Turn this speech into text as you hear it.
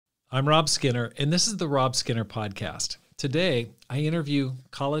I'm Rob Skinner, and this is the Rob Skinner Podcast. Today, I interview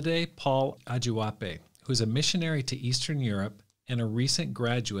Kolade Paul-Ajuwape, who's a missionary to Eastern Europe and a recent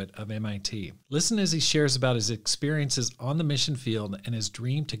graduate of MIT. Listen as he shares about his experiences on the mission field and his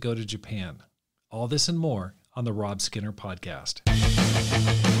dream to go to Japan. All this and more on the Rob Skinner Podcast.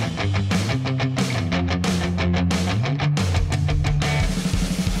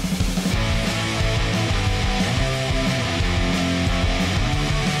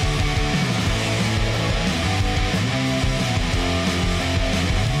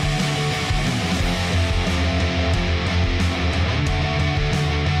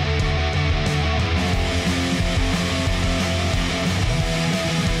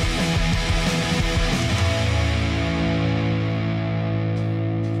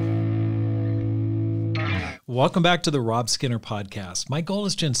 Welcome back to the Rob Skinner Podcast. My goal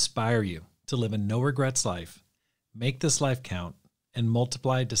is to inspire you to live a no-regrets life, make this life count, and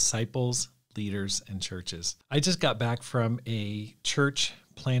multiply disciples, leaders, and churches. I just got back from a church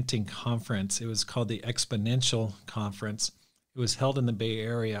planting conference. It was called the Exponential Conference. It was held in the Bay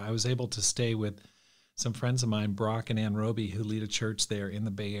Area. I was able to stay with some friends of mine, Brock and Ann Roby, who lead a church there in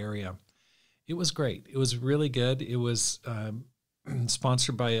the Bay Area. It was great. It was really good. It was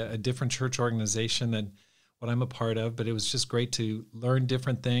sponsored by a different church organization than what I'm a part of, but it was just great to learn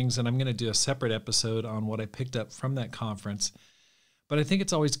different things. And I'm going to do a separate episode on what I picked up from that conference. But I think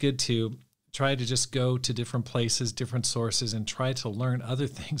it's always good to try to just go to different places, different sources, and try to learn other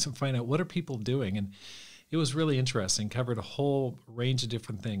things and find out what are people doing. And it was really interesting, covered a whole range of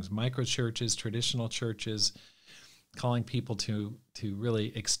different things, micro churches, traditional churches, calling people to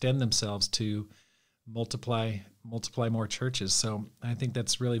really extend themselves to multiply more churches. So I think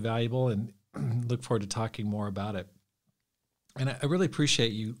that's really valuable, and look forward to talking more about it. And I really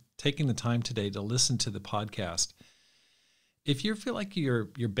appreciate you taking the time today to listen to the podcast. If you feel like you're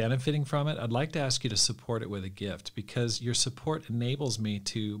benefiting from it, I'd like to ask you to support it with a gift, because your support enables me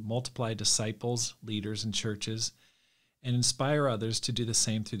to multiply disciples, leaders, and churches, and inspire others to do the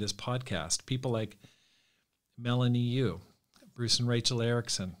same through this podcast. People like Melanie Yu, Bruce and Rachel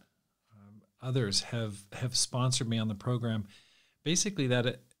Erickson, others have sponsored me on the program. Basically, that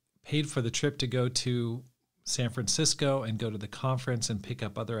it paid for the trip to go to San Francisco and go to the conference and pick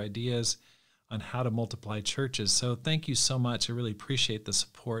up other ideas on how to multiply churches. So thank you so much. I really appreciate the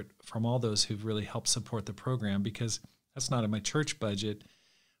support from all those who've really helped support the program, because that's not in my church budget,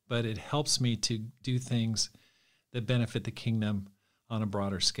 but it helps me to do things that benefit the kingdom on a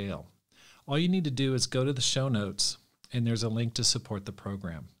broader scale. All you need to do is go to the show notes, and there's a link to support the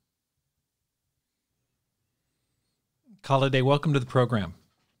program. Kolade, welcome to the program.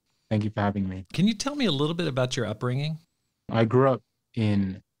 Thank you for having me. Can you tell me a little bit about your upbringing? I grew up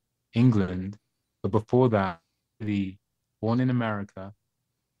in England, but before that, born in America,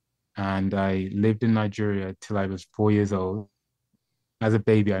 and I lived in Nigeria till I was 4 years old. As a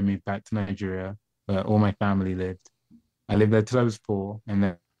baby, I moved back to Nigeria, where all my family lived. I lived there till I was 4, and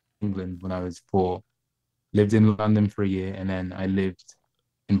then England when I was 4. Lived in London for a year, and then I lived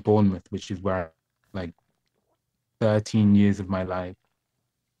in Bournemouth, which is where 13 years of my life.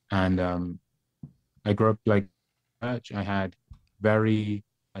 And I grew up church. I had very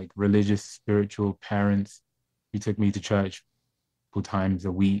religious, spiritual parents who took me to church 4 times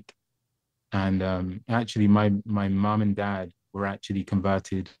a week. And actually, my mom and dad were actually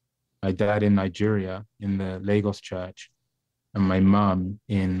converted. My dad in Nigeria in the Lagos church, and my mom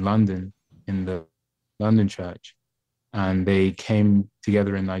in London in the London church. And they came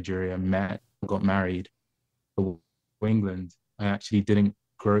together in Nigeria, met, got married. For England, I actually didn't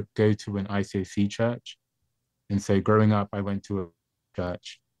go to an ICOC church. And so growing up, I went to a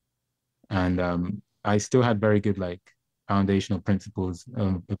church, and I still had very good foundational principles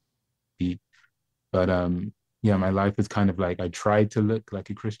but my life was kind of I tried to look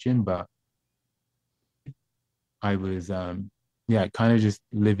like a Christian, but I was kind of just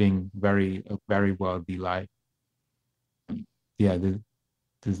living a very worldly life.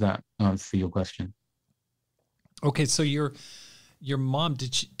 Does that answer your question? Okay, so your mom,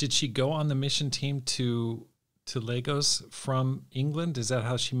 did she go on the mission team to Lagos from England? Is that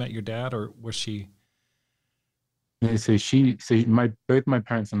how she met your dad, or was she? Yeah, both my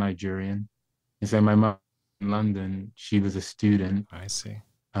parents are Nigerian, and so my mom in London, she was a student. I see.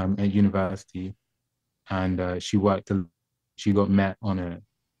 At university, and she got met on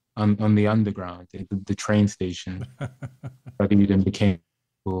the underground, the train station. Studied and became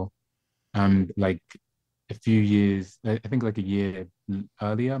cool. And a few years, I think a year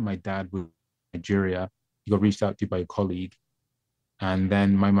earlier, my dad was in Nigeria. He got reached out to by a colleague. And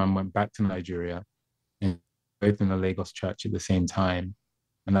then my mom went back to Nigeria, and both in the Lagos church at the same time.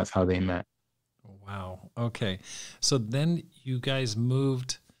 and that's how they met. Wow. Okay. So then you guys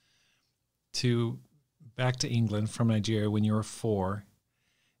moved to back to England from Nigeria when you were 4,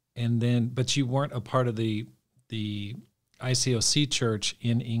 and then but you weren't a part of the ICOC church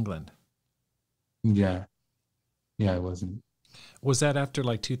in England. Yeah, yeah, it wasn't. Was that after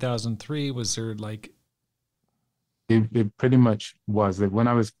like 2003? Was there like It pretty much was like when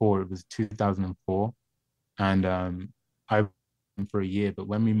I was 4, it was 2004, and I went for a year. But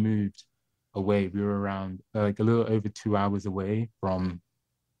when we moved away, we were around like a little over 2 hours away from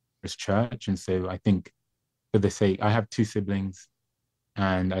this church, and so I think for the sake, I have two siblings,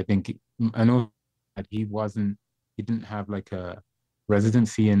 and I think, and also that he didn't have like a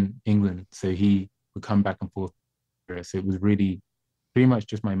residency in England, so he would come back and forth. So it was really pretty much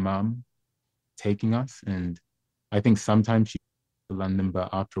just my mom taking us, and I think sometimes she to London, but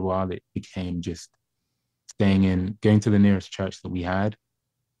after a while it became just going to the nearest church that we had.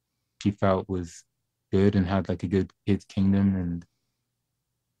 She felt was good and had like a good kids kingdom, and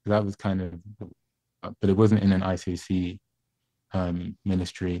that was kind of, but it wasn't in an ICC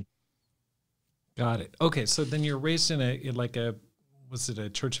ministry. got it? Okay, so then you're raised in like a was it a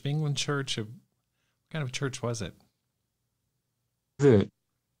Church of England church? What kind of church was it?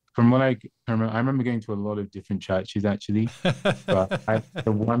 From what I remember going to a lot of different churches actually, but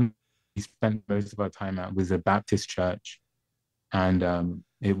the one we spent most of our time at was a Baptist church, and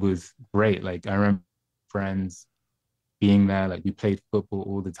it was great. Like I remember friends being there. Like we played football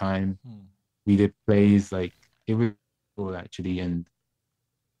all the time. Hmm. We did plays. Like it was cool actually, and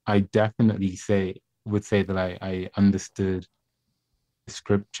I definitely would say that I understood the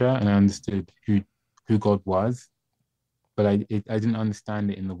scripture and I understood who God was, but I didn't understand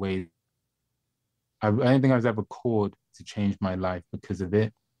it in the way I don't think I was ever called to change my life because of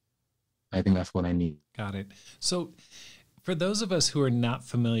it. I think that's what I need. Got it. So for those of us who are not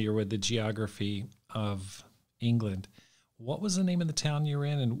familiar with the geography of England, what was the name of the town you're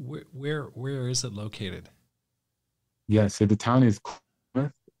in, and where is it located? Yeah, so the town is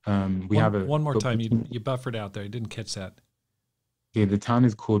Cornwall. We One have a one more football time. team. You buffered out there. I didn't catch that. Yeah, the town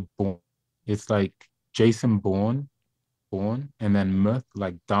is called Bourne. It's like Jason Bourne, and then Mouth,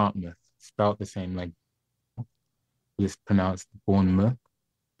 like Dartmouth, spelled the same, like it's pronounced Bournemouth,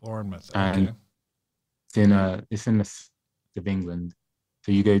 Bournemouth. Okay. and it's in the south of England.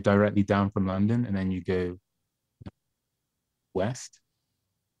 So you go directly down from London, and then you go west.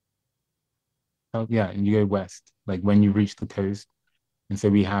 Oh, yeah, and you go west, like when you reach the coast. And so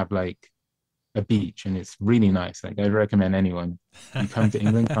we have like a beach, and it's really nice. Like I recommend anyone, you come to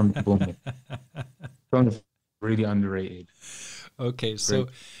England, come to Bournemouth. Bournemouth really underrated. Okay, It's great.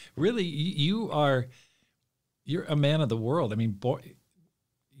 so really, you're a man of the world. I mean,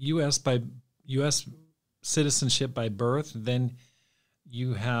 U.S. by U.S. citizenship by birth, then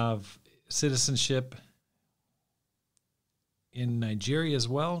you have citizenship in Nigeria as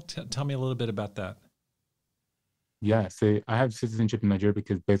well. Tell me a little bit about that. Yeah, so I have citizenship in Nigeria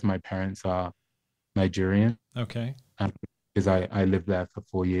because both my parents are Nigerian, Okay. and because I lived there for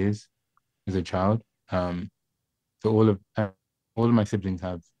 4 years as a child. So all of my siblings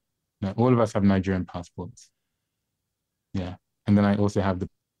have, no, all of us have Nigerian passports. Yeah, and then I also have the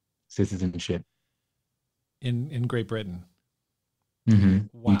citizenship. In Great Britain.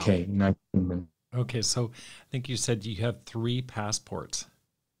 Wow. UK, United Kingdom. Okay, so I think you said you have 3 passports.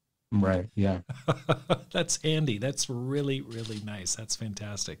 Right. Yeah. That's handy. That's really, really nice. That's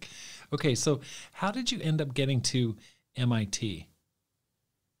fantastic. Okay, so how did you end up getting to MIT?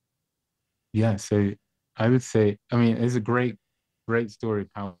 Yeah. So I would say, I mean, it's a great story of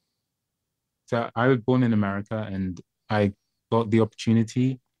how. So I was born in America, and I got the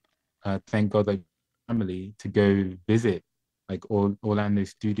opportunity, thank God, like family, to go visit like all Orlando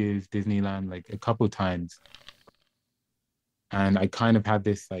Studios, Disneyland, like a couple times. And I kind of had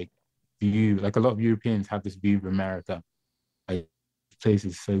this like view, like a lot of Europeans have this view of America. Like, this place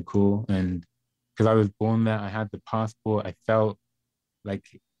is so cool. And because I was born there, I had the passport. I felt like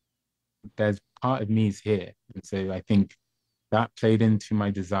there's part of me is here. And so I think that played into my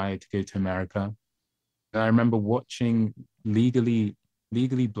desire to go to America. And I remember watching Legally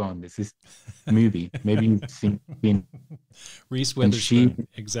Blonde. It's this movie. Maybe you've seen, Reese and she, Witherspoon.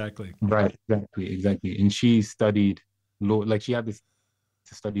 Exactly. right, exactly. And she studied law, like she had this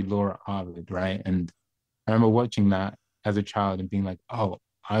to study law at Harvard, right? And I remember watching that as a child and being like, oh,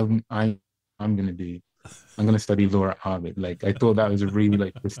 I'm gonna do, I'm gonna study law at Harvard. Like I thought that was a really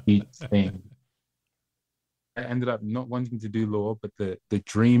like prestigious thing. I ended up not wanting to do law, but the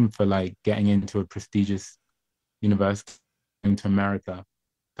dream for like getting into a prestigious university into America,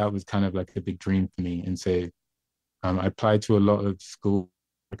 that was kind of like a big dream for me. And so I applied to a lot of schools,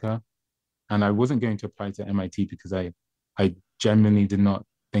 America. And I wasn't going to apply to MIT because I genuinely did not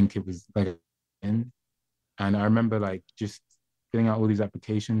think it was like in. And I remember like just filling out all these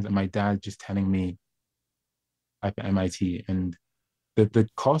applications and my dad just telling me at MIT, and the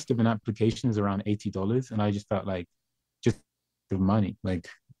cost of an application is around $80. And I just felt like just the money. Like,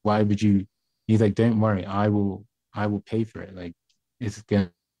 why would you? He's like, don't worry, I will pay for it. Like, it's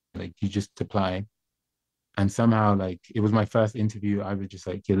gonna, like, you just apply. And somehow, like, it was my first interview. I was just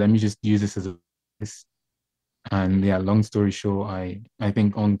like, yeah, let me just use this as a this. And yeah, long story short, I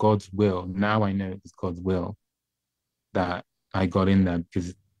think on God's will, now I know it's God's will that I got in there,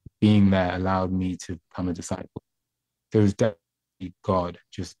 because being there allowed me to become a disciple. There was definitely God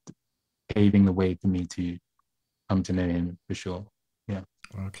just paving the way for me to come to know him for sure. Yeah.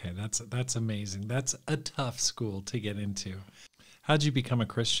 Okay, that's amazing. That's a tough school to get into. How'd you become a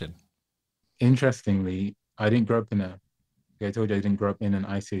Christian? Interestingly, I didn't grow up in a, like I told you, I didn't grow up in an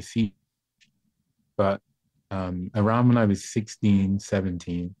ICC, but around when I was 16,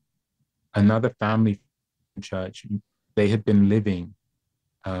 17, another family church, they had been living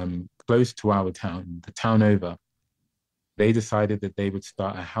close to our town, the town over. They decided that they would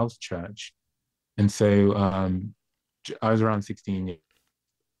start a house church. And so I was around 16.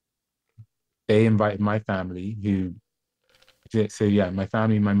 They invited my family, who, so yeah, my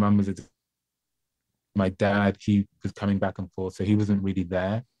family, my mum was, my dad, he was coming back and forth, so he wasn't really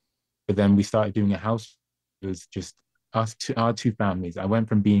there. But then we started doing a house. It was just us, our two families. I went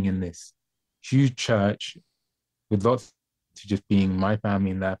from being in this huge church with lots to just being my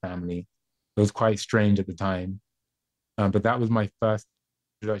family and their family. It was quite strange at the time. But that was my first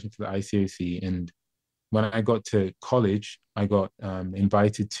introduction to the ICOC. And when I got to college, I got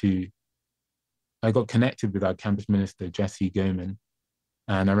I got connected with our campus minister, Jesse Goman.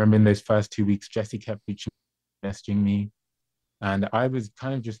 And I remember in those first 2 weeks, Jesse kept reaching, messaging me. And I was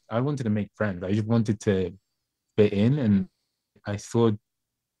kind of just, I wanted to make friends. I just wanted to fit in. And I saw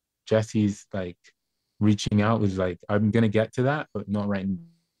Jesse's like reaching out was like, I'm going to get to that, but not right now.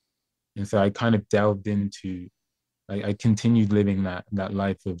 And so I kind of delved into, like, I continued living that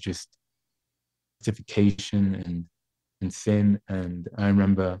life of just justification and sin. And I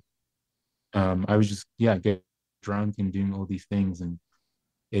remember I was just, yeah, get drunk and doing all these things. And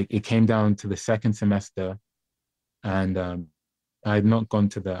it came down to the second semester, and I had not gone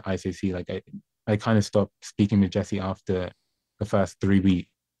to the ICC. Like, I kind of stopped speaking to Jesse after the first 3 weeks.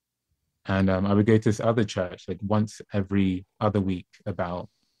 And I would go to this other church like once every other week about,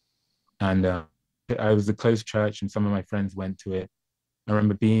 and I was a closed church, and some of my friends went to it. I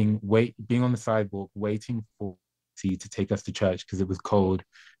remember being on the sidewalk waiting for T to take us to church because it was cold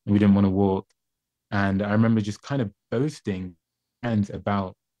and we didn't want to walk. And I remember just kind of boasting and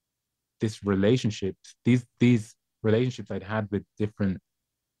about this relationships, these relationships I'd had with different.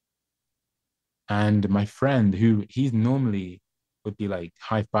 And my friend, who he's normally would be like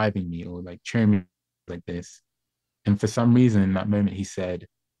high-fiving me or like cheering me like this. And for some reason in that moment he said,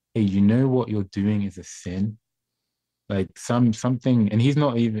 hey, you know what you're doing is a sin? Like something, and he's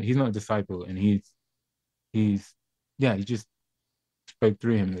not a disciple, and he's yeah, he just spoke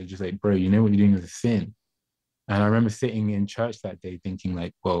through him. They're just like, bro, you know what you're doing is a sin. And I remember sitting in church that day thinking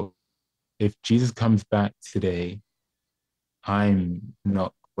like, well, if Jesus comes back today, I'm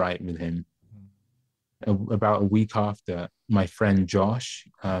not right with him. About a week after, my friend Josh,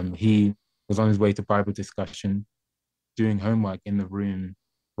 he was on his way to Bible discussion, doing homework in the room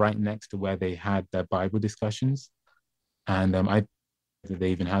right next to where they had their Bible discussions. And I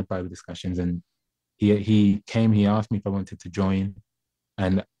they even had Bible discussions. And he came, he asked me if I wanted to join.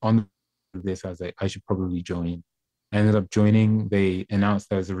 And on this, I was like, I should probably join. I ended up joining. They announced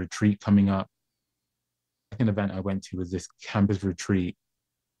there was a retreat coming up. The second event I went to was this campus retreat.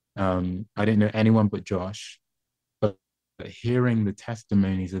 I didn't know anyone but Josh, but hearing the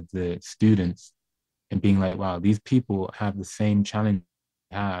testimonies of the students and being like, wow, these people have the same challenge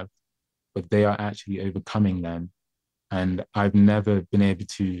I have, but they are actually overcoming them. And I've never been able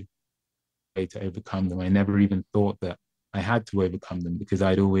to overcome them. I never even thought that I had to overcome them because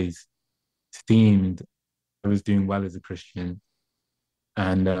I'd always esteemed I was doing well as a Christian.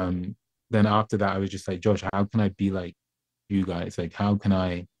 And then after that, I was just like, Josh, how can I be like you guys? Like, how can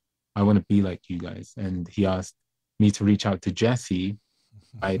I want to be like you guys. And he asked me to reach out to Jesse.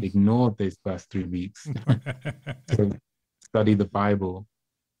 I had ignored those first 3 weeks to study the Bible.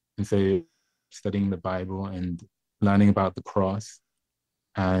 And so studying the Bible and learning about the cross,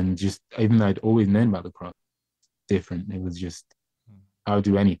 and just, even though I'd always known about the cross, different. It was just, I'll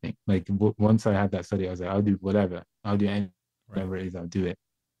do anything. Like once I had that study, I was like, I'll do whatever. I'll do anything, whatever it is, I'll do it.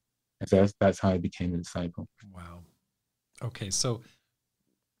 And so that's how I became a disciple. Wow. Okay, so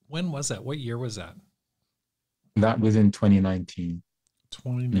When was that? What year was that? That was in 2019,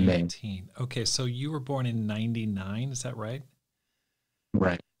 in May. 2019. Okay, so you were born in 99, is that right?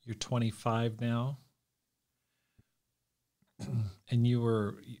 Right. You're 25 now. And you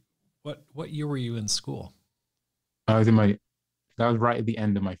were what year were you in school? I was in my, that was right at the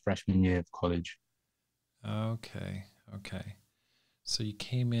end of my freshman year of college. Okay. Okay. So you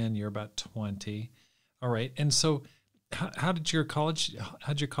came in, you're about 20. All right. And so how'd your college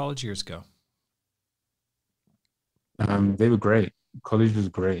years go? They were great. College was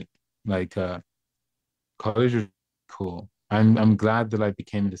great. Like, college was cool. I'm glad that I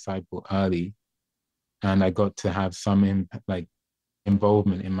became a disciple early and I got to have some like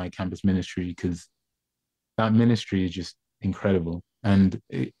involvement in my campus ministry because that ministry is just incredible.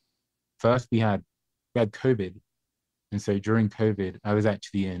 First we had COVID, and so during COVID, I was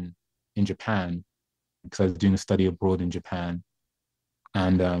actually in Japan because I was doing a study abroad in Japan,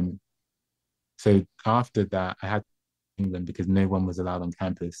 and so after that, I had England because no one was allowed on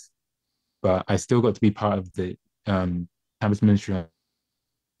campus, but I still got to be part of the campus ministry.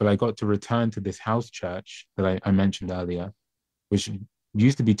 But I got to return to this house church that I mentioned earlier, which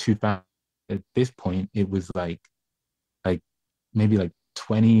used to be 2,000. At this point, it was like maybe like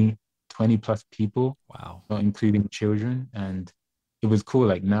 20 plus people, Wow. not including children. And it was cool.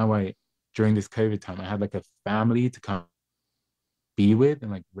 Like now during this COVID time, I had like a family to come be with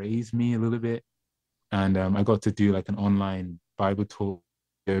and like raise me a little bit. And I got to do like an online Bible talk,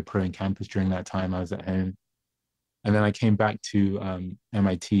 GoPro in campus during that time I was at home. And then I came back to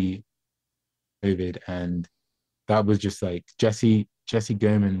MIT COVID, and that was just like Jesse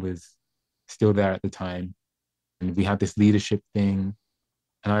Goman was still there at the time, and we had this leadership thing,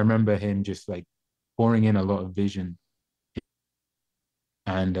 and I remember him just like pouring in a lot of vision,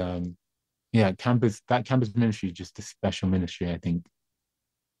 and yeah, campus ministry is just a special ministry. I think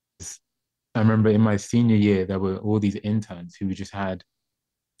I remember in my senior year there were all these interns who just had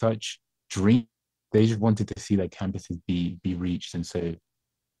such dreams. They just wanted to see like campuses be reached, and so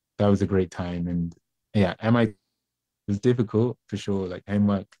that was a great time. And yeah, MIT was difficult for sure, like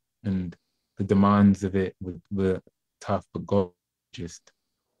homework and the demands of it were tough, but God just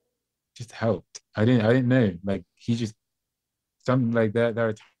helped. I didn't know. Like he just something like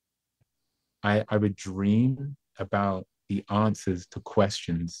that. I would dream about the answers to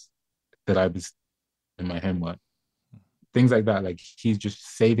questions that I was in my homework. Things like that. Like he's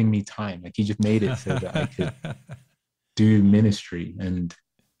just saving me time. Like he just made it so that I could do ministry. And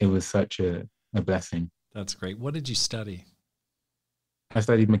it was such a blessing. That's great. What did you study? I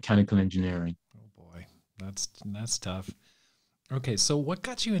studied mechanical engineering. Oh boy, that's tough. Okay, so what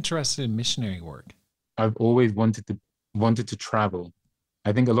got you interested in missionary work? I've always wanted to travel.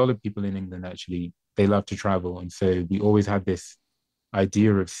 I think a lot of people in England actually they love to travel, and so we always had this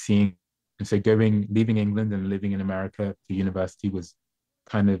idea of seeing. And so leaving England and living in America for university was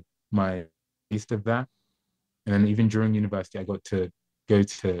kind of my taste of that. And then even during university, I got to go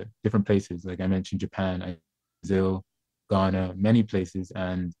to different places, like I mentioned, Japan, Brazil, Ghana, many places,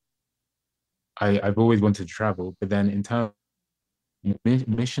 and I've always wanted to travel. But then in terms of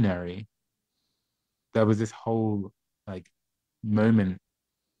missionary, there was this whole like moment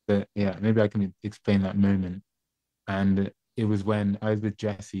that yeah, maybe I can explain that moment. And it was when I was with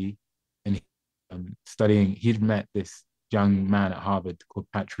Jesse and studying. He'd met this young man at Harvard called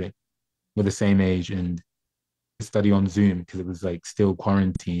Patrick. We're the same age and study on Zoom because it was like still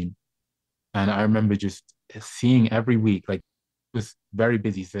quarantine. And I remember just seeing every week, like it was very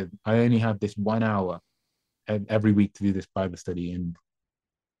busy. He said, I only have this 1 hour every week to do this Bible study. And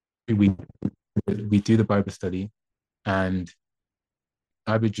every week we do the Bible study. And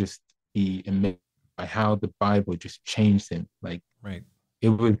I would just be amazed by how the Bible just changed him. Like Right. it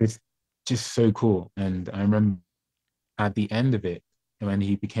was just so cool. And I remember at the end of it, when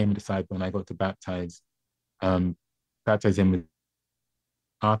he became a disciple and I got to um, baptize him with,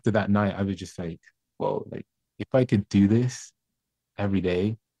 after that night, I was just like, whoa, like if I could do this every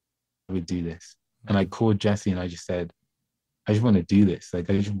day, I would do this. And I Mm. called Jesse and I just said, I just want to do this. Like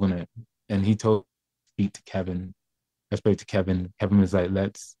I just want to, and he told me to speak to Kevin. I spoke to Kevin. Kevin was like,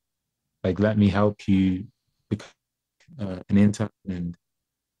 let me help you become an intern and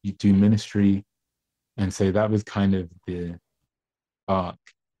you do ministry. And so that was kind of the arc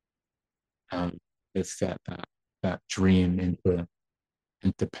um, that set that dream into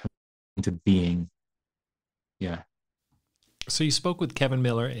into being. Yeah, So you spoke with Kevin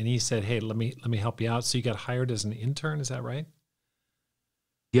Miller and he said, "Hey, let me help you out." So you got hired as an intern, is that right?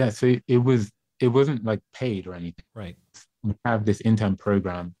 yeah. So it wasn't like paid or anything. Right. We have this intern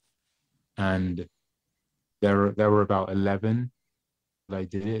program, and there were about 11 I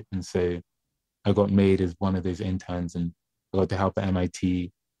did it. And so I got made as one of those interns, and I got to help at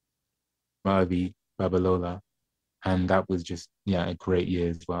MIT, Mavi, Babalola. And that was just, yeah, a great year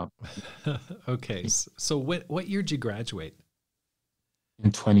as well. Okay. So what year did you graduate?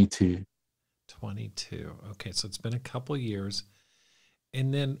 In 22. 22. Okay, so it's been a couple years.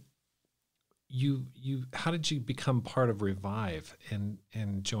 And then you how did you become part of Revive and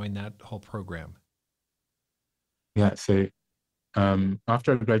join that whole program? Yeah. So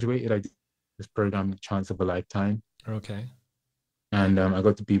after I graduated, I did this program, Chance of a Lifetime. Okay. And I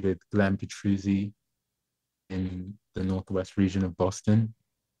got to be with Glenn Petruzzi in the Northwest region of Boston.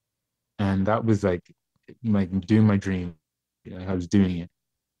 And that was like doing my dream. I was doing it.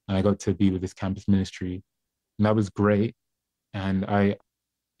 And I got to be with this campus ministry. And that was great. And I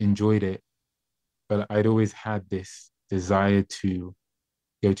enjoyed it. But I'd always had this desire to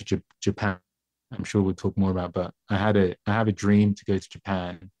go to Japan. I'm sure we'll talk more about, but I have a dream to go to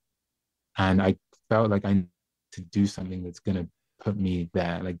Japan. And I felt like I need to do something that's gonna put me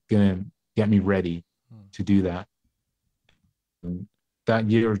there, like gonna get me ready Hmm. to do that. And that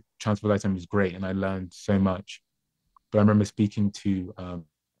year of Transfer Lifetime was great, and I learned so much. But I remember speaking to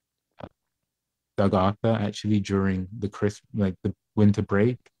Doug Arthur actually during the winter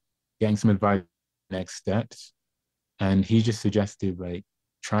break, getting some advice next steps, and he just suggested like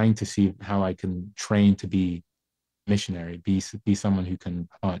trying to see how I can train to be missionary, be someone who can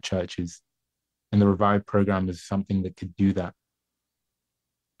plant churches, and the Revive program was something that could do that.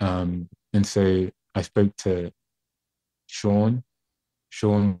 And so I spoke to Sean,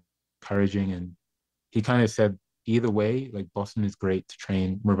 Sean encouraging, and he kind of said, either way, like Boston is great to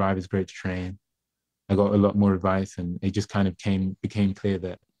train, Revive is great to train. I got a lot more advice, and it just kind of became clear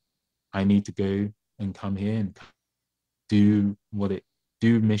that I need to go and come here and do what it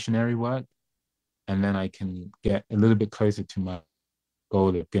do missionary work, and then I can get a little bit closer to my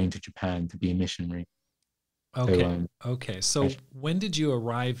goal of going to Japan to be a missionary. So Okay. Okay. So when did you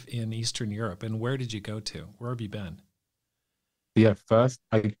arrive in Eastern Europe and where did you go to? Where have you been? yeah, first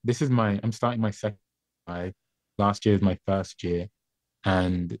I this is my I'm starting my second. I Last year is my first year,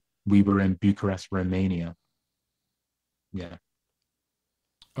 and we were in Bucharest, Romania. Yeah.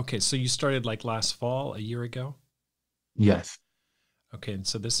 Okay, so you started like last fall, a year ago? Yes. Okay, and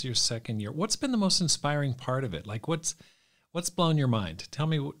so this is your second year. What's been the most inspiring part of it? Like what's blown your mind? Tell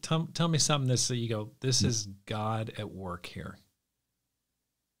me something that you go, this is God at work here.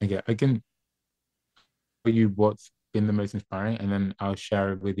 Okay, I can tell you what's been the most inspiring, and then I'll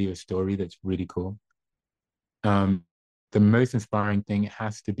share with you a story that's really cool. Um, the most inspiring thing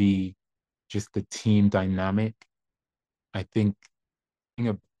has to be just the team dynamic. I think seeing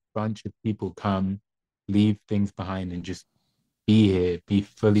a bunch of people come, leave things behind, and just be here, be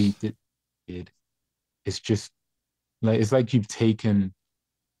fully dedicated. It's just like it's like you've taken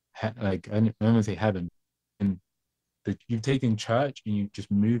like I don't want to say heaven, and you've taken church and you've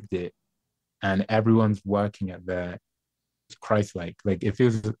just moved it, and everyone's working at their Christ-like. Like it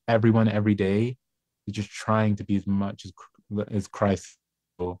feels everyone every day is just trying to be as much as Christ,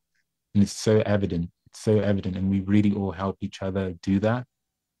 and it's so evident. It's so evident, and we really all help each other do that.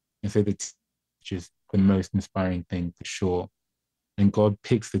 And so that's just the most inspiring thing for sure. And God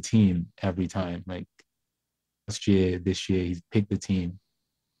picks the team every time. Like last year, this year, He's picked the team.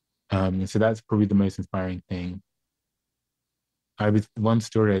 And so that's probably the most inspiring thing. I was One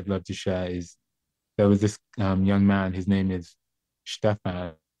story I'd love to share is there was this young man. His name is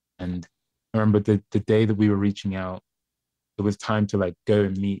Stefan, and I remember the day that we were reaching out, it was time to like go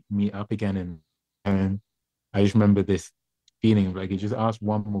and meet up again. And I just remember this feeling of like, you just asked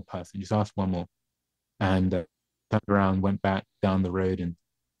one more person, just asked one more, and turned around, went back down the road, and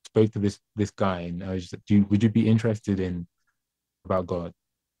spoke to this guy, and I was just like, would you be interested in about God?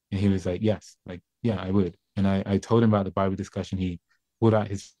 And he was like, yes, like yeah, I would. And I told him about the Bible discussion. He pulled out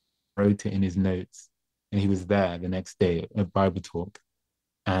wrote it in his notes, and he was there the next day at Bible talk.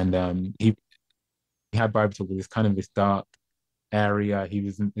 And he had Bible talk with this dark area.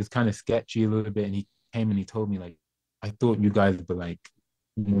 It's kind of sketchy a little bit, and he came and he told me like, I thought you guys were like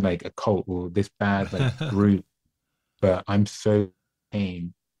a cult or this bad like group, but I'm so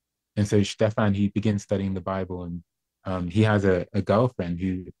pain. And so Stefan, he begins studying the Bible, and he has a girlfriend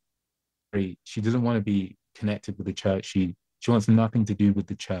who she doesn't want to be connected with the church. She wants nothing to do with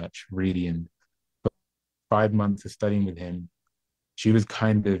the church really. And 5 months of studying with him, she was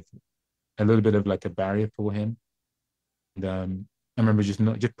kind of a little bit of like a barrier for him. And I remember just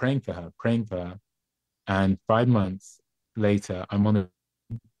not just praying for her. And 5 months later, I'm on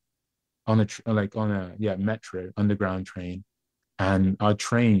a metro underground train, and our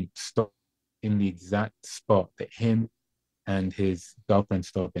train stopped in the exact spot that him and his girlfriend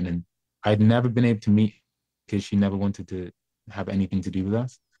stopping. And I'd never been able to meet because she never wanted to have anything to do with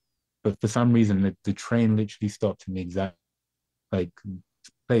us. But for some reason, the train literally stopped in the exact like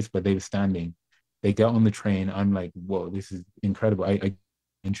place where they were standing. They get on the train. I'm like, whoa, this is incredible. I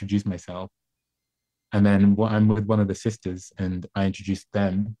introduced myself. And then I'm with one of the sisters and I introduced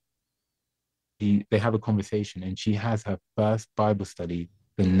them. They have a conversation and she has her first Bible study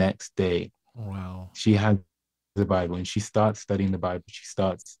the next day. Wow. She has the Bible and she starts studying the Bible. She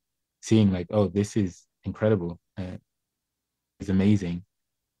starts seeing like, oh, this is incredible. It's amazing.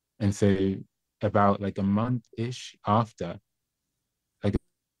 And so about like a month-ish after, like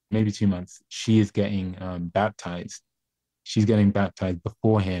maybe 2 months, she is getting baptized. She's getting baptized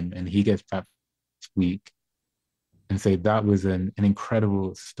before him and he gets baptized this week. And so that was an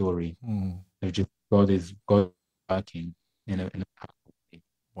incredible story Mm. of just God working in a powerful way.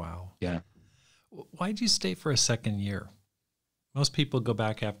 Wow. Yeah. Why'd you stay for a second year? Most people go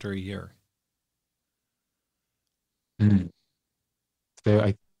back after a year. Mm. So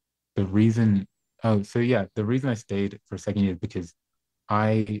I the reason oh so yeah, the reason I stayed for a second year is because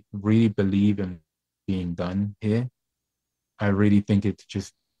I really believe in being done here. I really think it's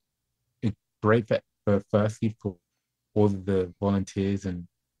great for firstly for all of the volunteers and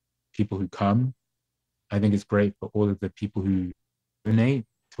people who come. I think it's great for all of the people who donate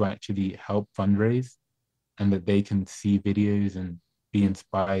to actually help fundraise and that they can see videos and be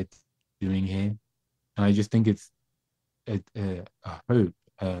inspired doing here. And I just think it's a hope,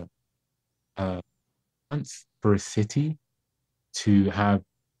 a chance for a city to have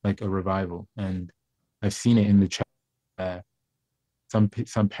like a revival. And I've seen it in the church where some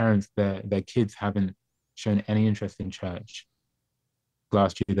parents their kids haven't shown any interest in church.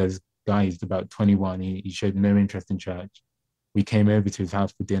 Last year, there's a guy, he's about 21. He showed no interest in church. We came over to his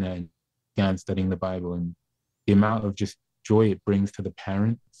house for dinner and began studying the Bible. And the amount of just joy it brings to the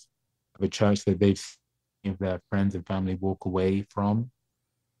parents of a church that they've seen their friends and family walk away from,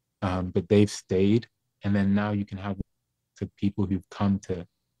 but they've stayed. And then now you can have to people who've come to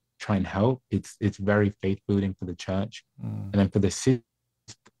try and help. It's very faith building for the church, Mm. and then for the city,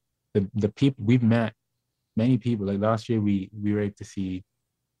 the people we've met many people. Like last year, we were able to see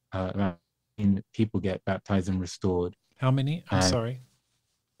around 18 people get baptized and restored, How many? I'm and sorry.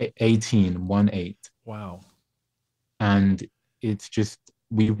 18, 1-8. Wow. And it's just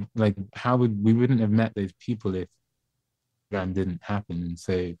we like how would we wouldn't have met those people if that didn't happen. And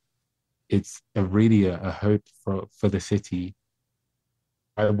so it's really a hope for the city.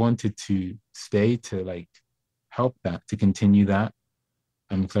 I wanted to stay to like help that to continue that,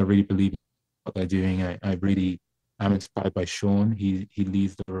 because I really believe in what they're doing. I really am inspired by Sean. He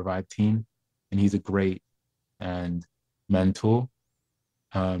leads the Revive team, and he's a great and mentor.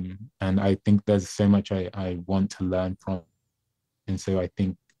 And I think there's so much I want to learn from. And so I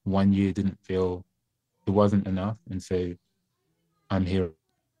think 1 year didn't feel it wasn't enough. And so I'm here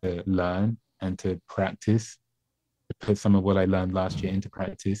to learn and to practice, to put some of what I learned last year into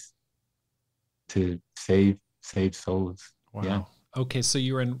practice to save souls. Yeah. Wow. Okay, so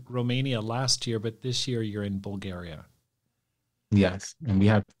you were in Romania last year, but this year you're in Bulgaria. Yes. And we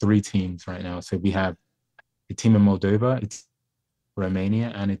have 3 teams right now. So we have a team in Moldova, it's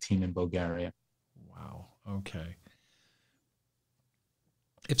Romania, and a team in Bulgaria. Wow. Okay.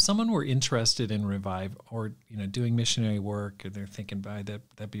 If someone were interested in Revive or doing missionary work, and they're thinking, "By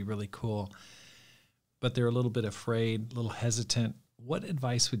that'd be really cool," but they're a little bit afraid, a little hesitant, what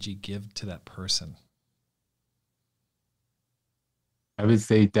advice would you give to that person? I would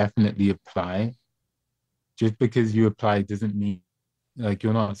say definitely apply. Just because you apply doesn't mean like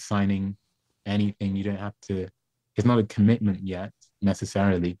you're not signing anything. You don't have to, it's not a commitment yet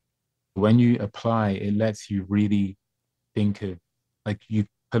necessarily. When you apply, it lets you really think of like you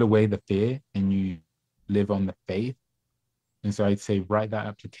put away the fear and you live on the faith. And so I'd say write that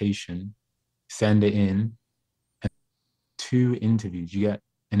application, send it in, and 2 interviews. You get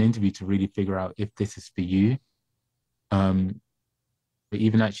an interview to really figure out if this is for you. But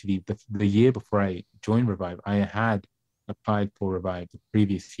even actually the year before I joined Revive, I had applied for Revive the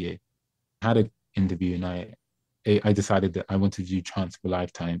previous year, had an interview, and I decided that I wanted to do Chance of a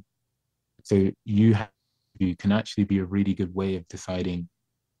Lifetime. So you can actually be a really good way of deciding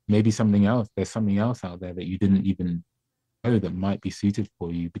maybe something else. There's something else out there that you didn't even know that might be suited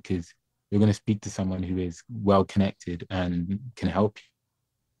for you because you're going to speak to someone who is well connected and can help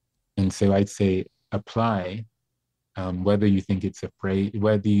you. And so I'd say apply, whether you think it's afraid,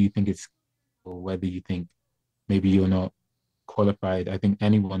 whether you think it's, or whether you think maybe you're not qualified. I think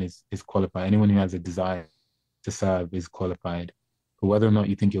anyone is qualified. Anyone who has a desire to serve is qualified. But whether or not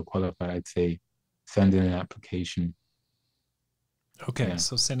you think you're qualified, I'd say send in an application. Okay, Yeah.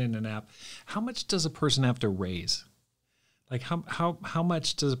 so send in an app. How much does a person have to raise? Like how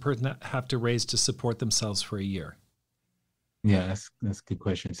much does a person have to raise to support themselves for a year? Yeah, that's a good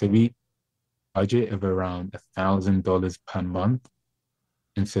question. So we budget of around $1,000 per month.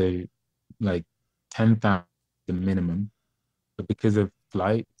 And so like 10,000 the minimum. But because of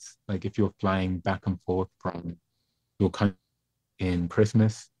flights, like if you're flying back and forth from your country in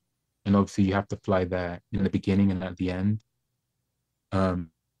Christmas, and obviously you have to fly there in the beginning and at the end, and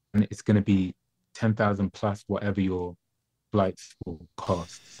it's going to be 10,000 plus whatever your flights will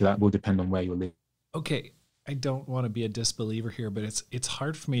cost. So that will depend on where you're living. Okay, I don't want to be a disbeliever here, but it's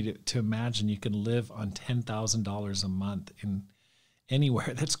hard for me to imagine you can live on $10,000 a month in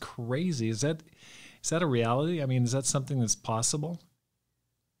anywhere. That's crazy. Is that a reality? I mean, is that something that's possible?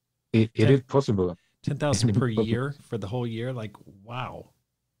 It 10 is possible. 10,000 per year for the whole year? Like, wow.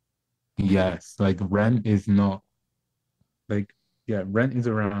 Yes, like rent is not like, yeah, rent is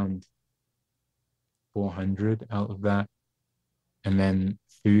around 400 out of that. And then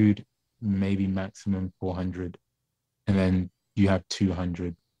food, maybe maximum 400. And then you have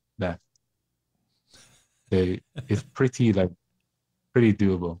 200 left. So it's pretty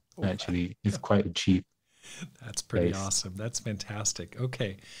doable, Wow. actually. It's quite a cheap That's pretty place. awesome. That's fantastic.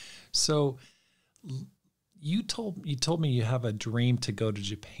 Okay. So you told me you have a dream to go to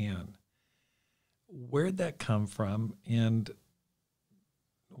Japan. Where'd that come from and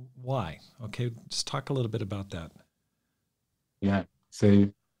why? Okay, just talk a little bit about that. Yeah.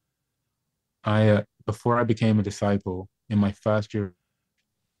 So before I became a disciple in my first year,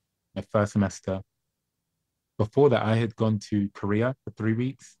 my first semester, before that, I had gone to Korea for 3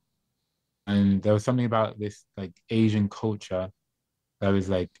 weeks. And there was something about this like Asian culture that was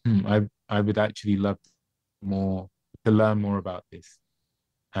like, I would actually love more to learn more about this.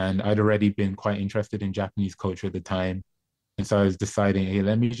 And I'd already been quite interested in Japanese culture at the time. And so I was deciding, hey,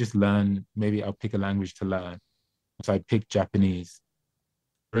 let me just learn. Maybe I'll pick a language to learn. So I picked Japanese.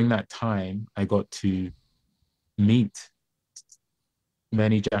 During that time, I got to meet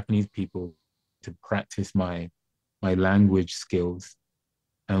many Japanese people to practice my language skills.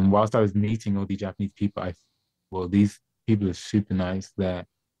 And whilst I was meeting all the Japanese people, well, these people are super nice. They're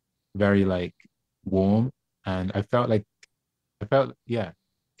very like warm, and I felt yeah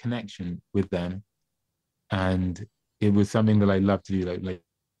connection with them, and it was something that I loved to do. Like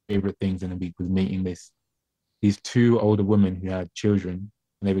favorite things in the week was meeting these two older women who had children,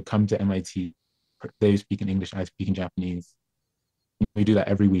 and they would come to MIT. They were speaking English, I speak in Japanese. We do that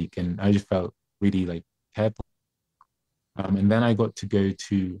every week, and I just felt really like cared for. And then I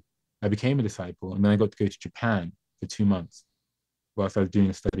became a disciple, and then I got to go to Japan for 2 months whilst I was doing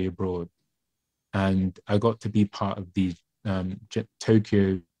a study abroad. And I got to be part of the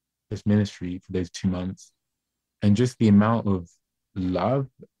Tokyo ministry for those 2 months. And just the amount of love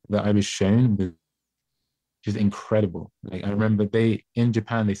that I was shown was just incredible. Like I remember in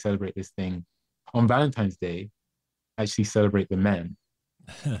Japan, they celebrate this thing on Valentine's Day, actually celebrate the men.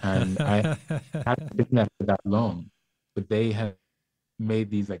 And I hadn't been there for that long, but they have made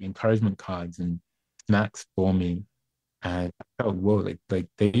these like encouragement cards and snacks for me. And I felt, whoa,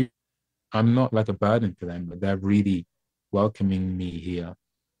 I'm not like a burden to them, but they're really welcoming me here.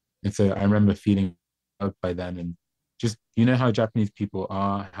 And so I remember feeling loved by them, and just, how Japanese people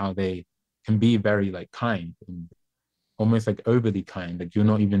are, how they can be very like kind and almost like overly kind. Like you're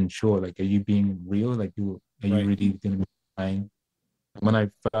not even sure, like, are you being real? Like are you Right. really going to be kind? When I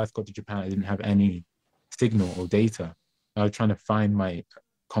first got to Japan, I didn't have any signal or data. I was trying to find my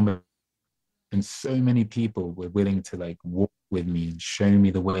common, and so many people were willing to like walk with me and show me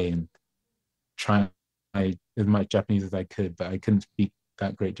the way and try as much Japanese as I could, but I couldn't speak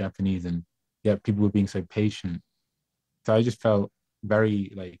that great Japanese. And yet people were being so patient. So I just felt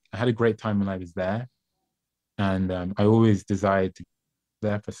very like I had a great time when I was there. And I always desired to be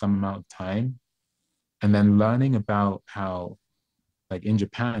there for some amount of time. And then learning about how, like in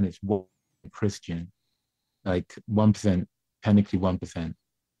Japan, it's what Christian, like 1%, technically 1%.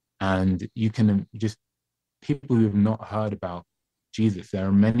 And you can just people who have not heard about Jesus. There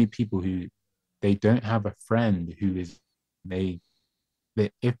are many people who they don't have a friend who is they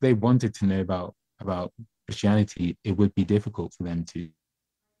if they wanted to know about Christianity, it would be difficult for them to.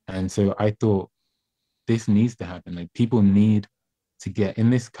 And so I thought this needs to happen. Like people need to get in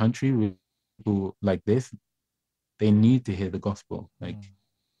this country with people like this. They need to hear the gospel. Like Mm.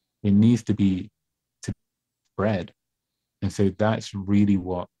 it needs to spread. And so that's really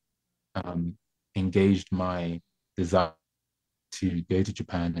what um, engaged my desire to go to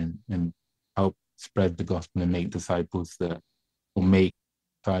Japan and help spread the gospel and make disciples there, or make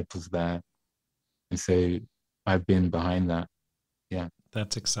disciples there. And so I've been behind that. Yeah.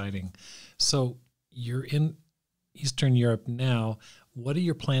 That's exciting. So you're in Eastern Europe now. What are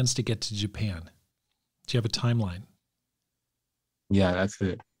your plans to get to Japan? Do you have a timeline? Yeah, that's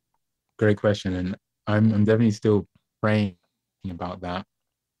a great question. And I'm definitely still praying about that.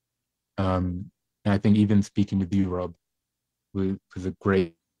 And I think even speaking with you, Rob, was a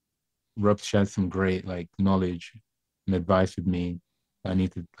great, Rob shared some great like knowledge and advice with me. I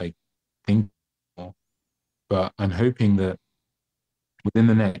need to like think more. But I'm hoping that within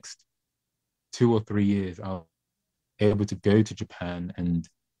the next 2 or 3 years, I'll be able to go to Japan and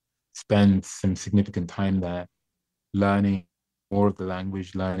spend some significant time there, learning more of the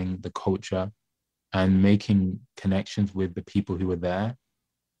language, learning the culture, and making connections with the people who are there,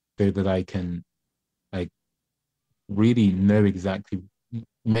 so that I can like really know exactly,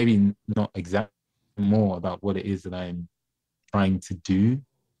 maybe not exactly, more about what it is that I'm trying to do,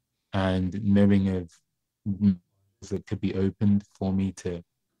 and knowing of ways that could be opened for me to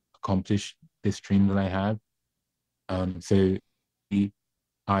accomplish this dream that I have. So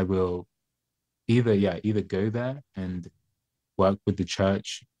I will either go there and work with the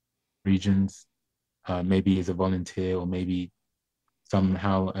church regions, maybe as a volunteer or maybe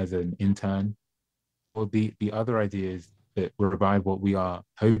somehow as an intern. Or the other idea is that Revive, what we are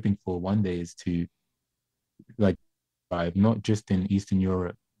hoping for one day is to like revive not just in Eastern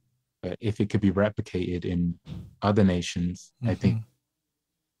Europe, but if it could be replicated in other nations. I think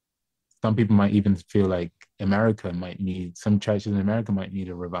Mm-hmm. some people might even feel like some churches in America might need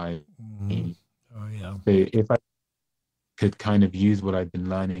a revive. Mm-hmm. So Oh, yeah. if I could kind of use what I've been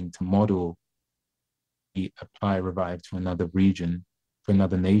learning to model, apply Revive to another region, for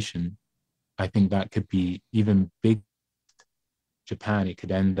another nation, I think that could be even big. Japan, it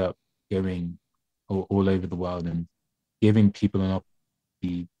could end up going all over the world and giving people an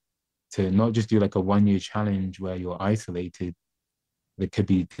opportunity to not just do like a 1 year challenge where you're isolated. That could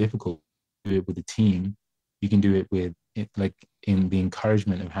be difficult. Do it with a team. You can do it with like in the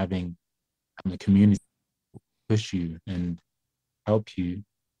encouragement of having a community push you and help you.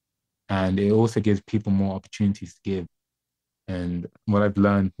 And it also gives people more opportunities to give. And what I've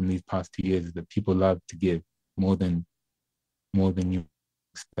learned from these past 2 years is that people love to give more than you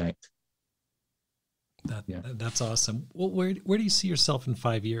expect. Yeah. That's awesome. Well, where do you see yourself in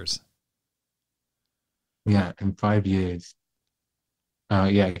 5 years? Yeah. In 5 years.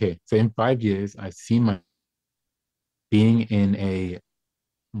 Yeah. Okay. So in 5 years, I see my being in a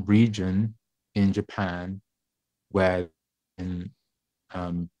region in Japan where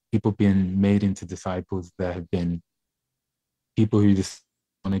people being made into disciples. There have been people who just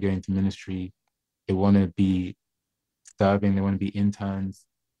want to go into ministry. They want to be serving. They want to be interns,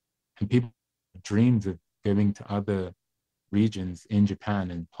 and people have dreams of going to other regions in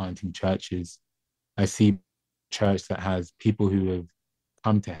Japan and planting churches. I see a church that has people who have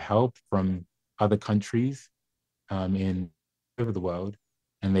come to help from other countries, in over the world,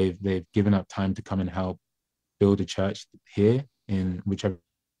 and they've given up time to come and help build a church here in whichever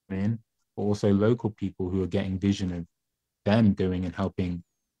in, but also local people who are getting vision of them going and helping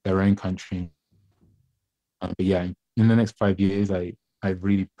their own country. But yeah, in the next 5 years, I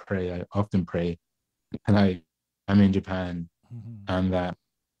really pray. I often pray, and I'm in Japan, Mm-hmm. and that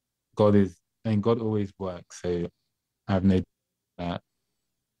God always works. So I have no that.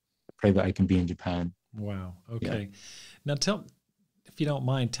 I pray that I can be in Japan. Wow. Yeah. Okay. Now if you don't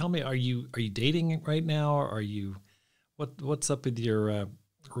mind, tell me, are you dating right now, or are you what's up with your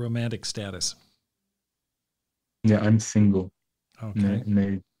romantic status? Yeah, I'm single. Okay.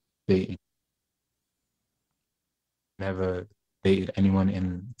 No dating. Never dated anyone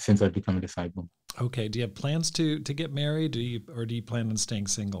in since I've become a disciple. Okay. Do you have plans to get married? Do you plan on staying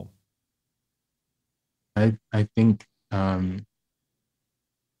single? I think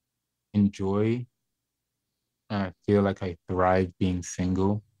enjoy. I feel like I thrive being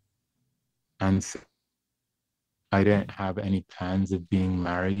single, and so I don't have any plans of being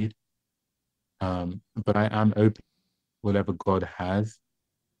married. But I am open to whatever God has.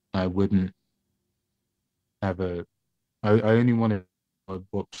 I wouldn't ever. I only want to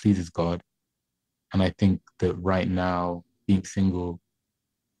what pleases God, and I think that right now being single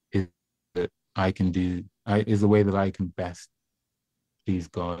is that I can do. Is the way that I can best please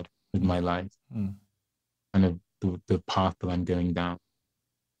God with my life, Mm, kind of the path that I'm going down.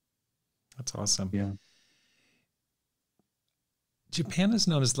 that's awesome. Yeah. Japan is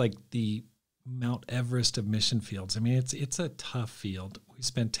known as like the Mount Everest of mission fields. I mean, it's a tough field. We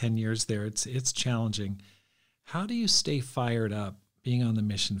spent 10 years there. It's challenging. How do you stay fired up being on the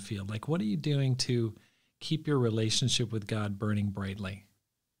mission field? Like, what are you doing to keep your relationship with God burning brightly?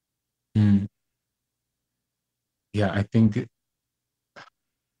 Mm. Yeah, I think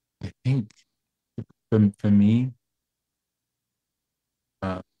think for me,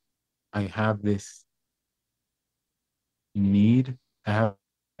 uh, I have this need. I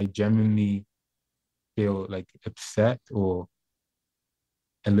genuinely feel like upset or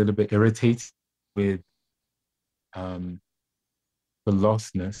a little bit irritated with um, the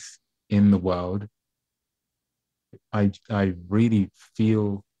lostness in the world. I really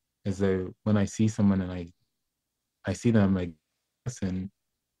feel as though when I see someone and I see them like, listen,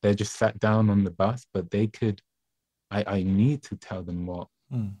 they're just sat down on the bus, but they could. I need to tell them more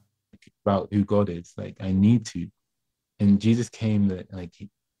Mm. about who God is. Like I need to. And Jesus came that like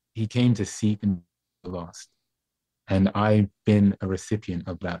he came to seek and the lost. And I've been a recipient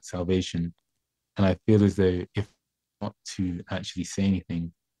of that salvation. And I feel as though if not to actually say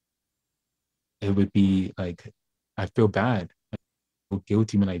anything, it would be like I feel bad. I feel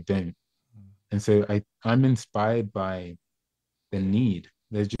guilty when I don't. Mm. And so I'm inspired by the need.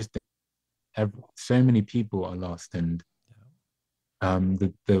 There's just so many people are lost, and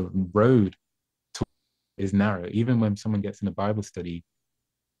the road to is narrow. Even when someone gets in a Bible study,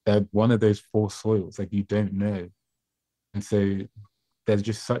 they're one of those four soils, like you don't know. And so there's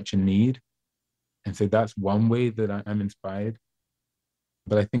just such a need. And so that's one way that I'm inspired.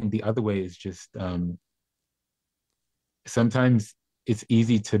 But I think the other way is just sometimes it's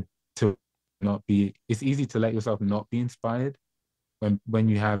easy to not be, it's easy to let yourself not be inspired when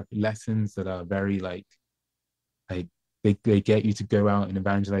you have lessons that are very like they get you to go out and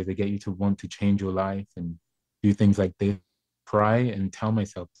evangelize, they get you to want to change your life and do things like this. Try and tell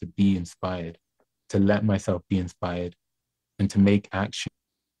myself to be inspired, to let myself be inspired and to make action.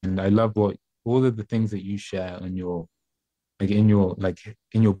 And I love what all of the things that you share on your like in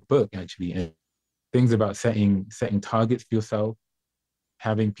your book actually, and things about setting targets for yourself,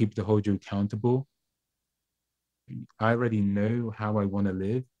 having people to hold you accountable. I already know how I want to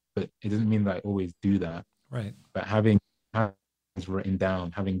live, but it doesn't mean that I always do that. Right. But having things written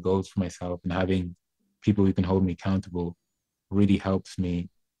down, having goals for myself, and having people who can hold me accountable really helps me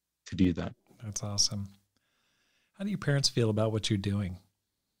to do that. That's awesome. How do your parents feel about what you're doing?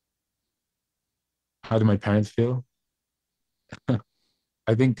 How do my parents feel?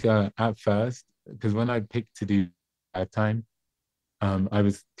 I think at first, because when I picked to do lifetime, I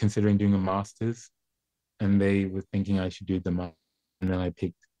was considering doing a master's, and they were thinking I should do the master. And then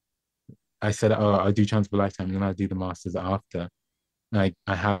I said, oh, I'll do Chance of a Lifetime, and then I'll do the master's after. Like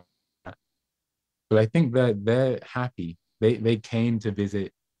I have, that. But I think that they're happy. They came to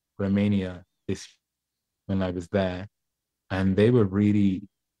visit Romania this when I was there, and they were really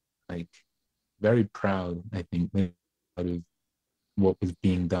like very proud. I think of what was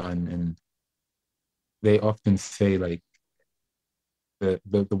being done, and they often say like the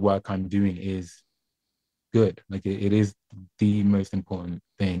work I'm doing is good. Like it is the most important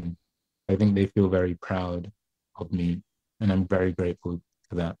thing. I think they feel very proud of me, and I'm very grateful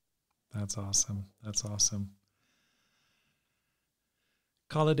for that. That's awesome. That's awesome.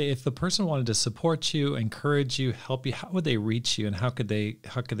 Kolade, if the person wanted to support you, encourage you, help you, how would they reach you, and how could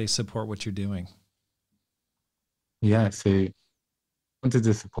they support what you're doing? Yeah, so wanted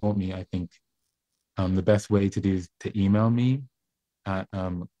to support me, I think the best way to do is to email me at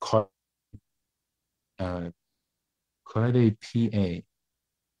uh, Kolade PA,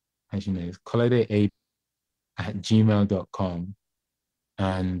 as you know, it's koladeap@gmail.com.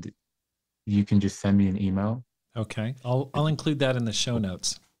 And you can just send me an email. Okay. I'll include that in the show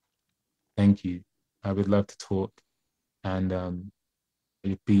notes. Thank you. I would love to talk and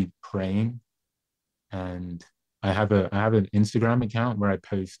be praying. And I have an Instagram account where I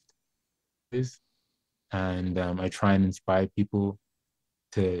post this, and I try and inspire people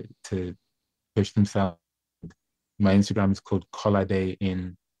to push themselves. My Instagram is called Kolade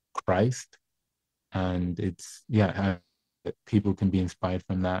in Christ, and it's yeah, people can be inspired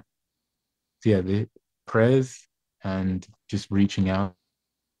from that. So yeah, the prayers and just reaching out,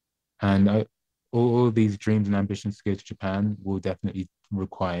 and all these dreams and ambitions to go to Japan will definitely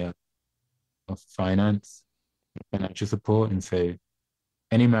require of financial support, and so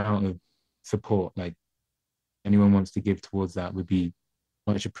any amount of support, like anyone wants to give towards that, would be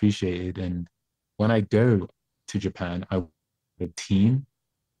much appreciated. And when I go to Japan, I have a team,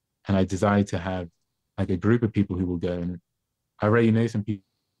 and I desire to have like a group of people who will go. And I already know some people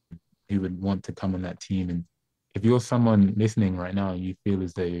who would want to come on that team. And if you're someone listening right now, you feel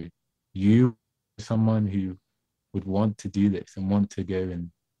as though you are someone who would want to do this and want to go and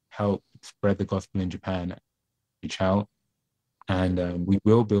help spread the gospel in Japan, reach out, and we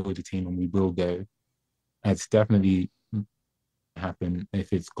will build a team and we will go. It's definitely happen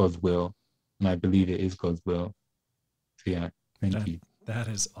if it's God's will, and I believe it is God's will. So yeah, thank That you. That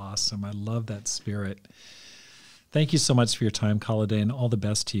is awesome. I love that spirit. Thank you so much for your time, Kolade, and all the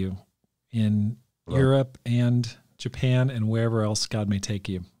best to you in Europe and Japan and wherever else God may take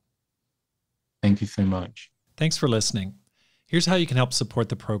you. Thank you so much. Thanks for listening. Here's how you can help support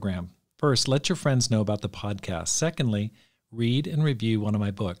the program. First, let your friends know about the podcast. Secondly, read and review one of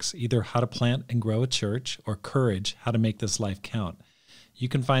my books, either How to Plant and Grow a Church or Courage, How to Make This Life Count. You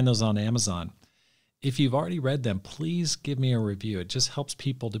can find those on Amazon. If you've already read them, please give me a review. It just helps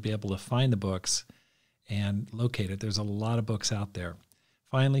people to be able to find the books and locate it. There's a lot of books out there.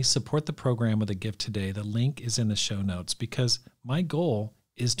 Finally, support the program with a gift today. The link is in the show notes because my goal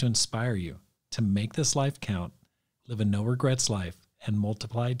is to inspire you to make this life count, live a no regrets life, and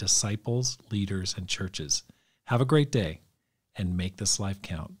multiply disciples, leaders, and churches. Have a great day and make this life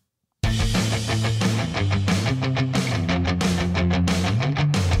count.